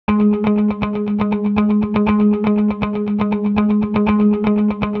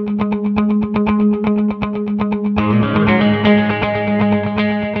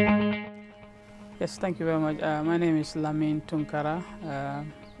much. My name is Lamine Tunkara.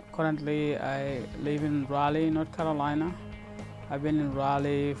 Currently, I live in Raleigh, North Carolina. I've been in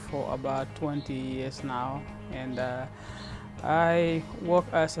Raleigh for about 20 years now, and I work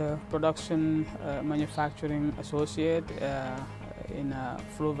as a production manufacturing associate in a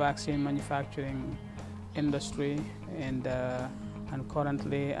flu vaccine manufacturing industry, and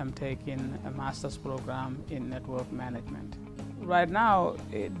currently I'm taking a master's program in network management. Right now,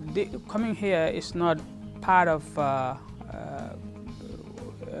 coming here is not part of,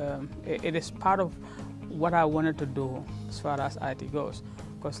 it is part of what I wanted to do as far as IT goes.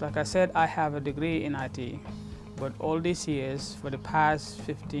 Because like I said, I have a degree in IT, but all these years, for the past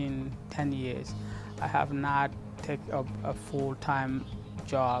 10 years, I have not taken up a full-time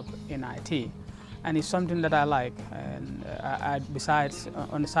job in IT. And it's something that I like, and besides,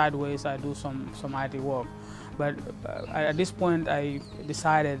 on the sideways, I do some IT work. But at this point, I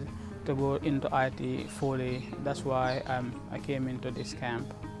decided to go into IT fully. That's why I came into this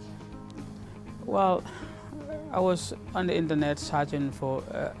camp. Well, I was on the internet searching for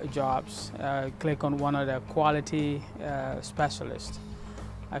jobs. I click on one of the quality specialists.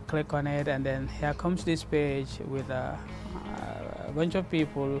 I click on it, and then here comes this page with a bunch of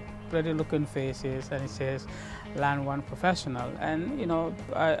people, pretty looking faces, and it says WAN Professional. And you know,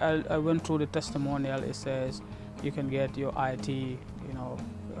 I went through the testimonial. It says you can get your IT, you know,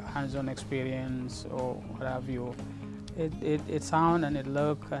 hands-on experience or what have you. It sounds and it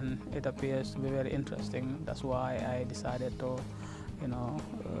looks and it appears to be very interesting. That's why I decided to, you know,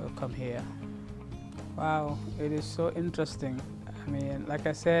 come here. Wow, it is so interesting. I mean, like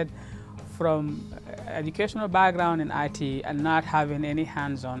I said, from educational background in IT and not having any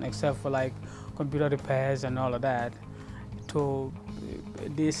hands-on except for like computer repairs and all of that, to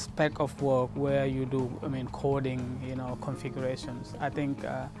this spec of work where you do, I mean, coding, you know, configurations. I think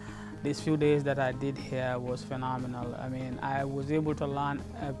these few days that I did here was phenomenal. I mean, I was able to learn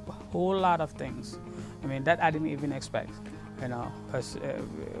a whole lot of things. I mean, that I didn't even expect, you know, because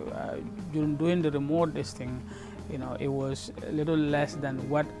doing the remote testing, you know, it was a little less than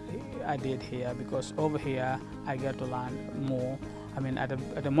what I did here, because over here I get to learn more. I mean, at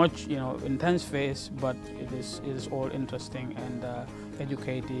a much, you know, intense phase, but it is all interesting and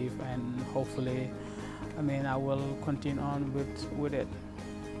educative, and hopefully, I mean, I will continue on with it.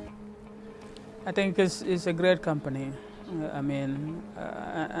 I think it's a great company. I mean,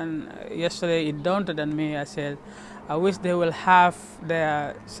 and yesterday it dawned on me. I said, I wish they will have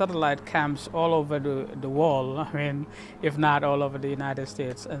their satellite camps all over the world. I mean, if not all over the United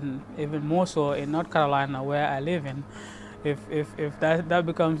States, and even more so in North Carolina, where I live in. If that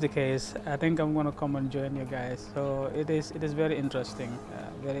becomes the case, I think I'm going to come and join you guys. So it is very interesting,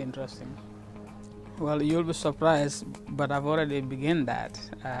 very interesting. Well, you'll be surprised, but I've already begun that.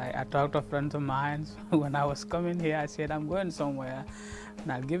 I talked to a friend of mine when I was coming here. I said I'm going somewhere,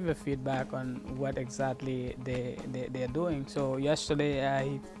 and I'll give you feedback on what exactly they're doing. So yesterday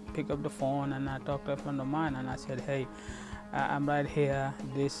I picked up the phone and I talked to a friend of mine, and I said, hey, I'm right here.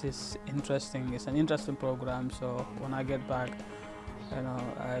 This is interesting. It's an interesting program. So when I get back, you know,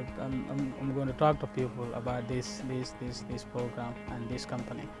 I'm going to talk to people about this program and this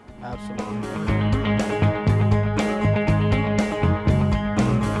company. Absolutely.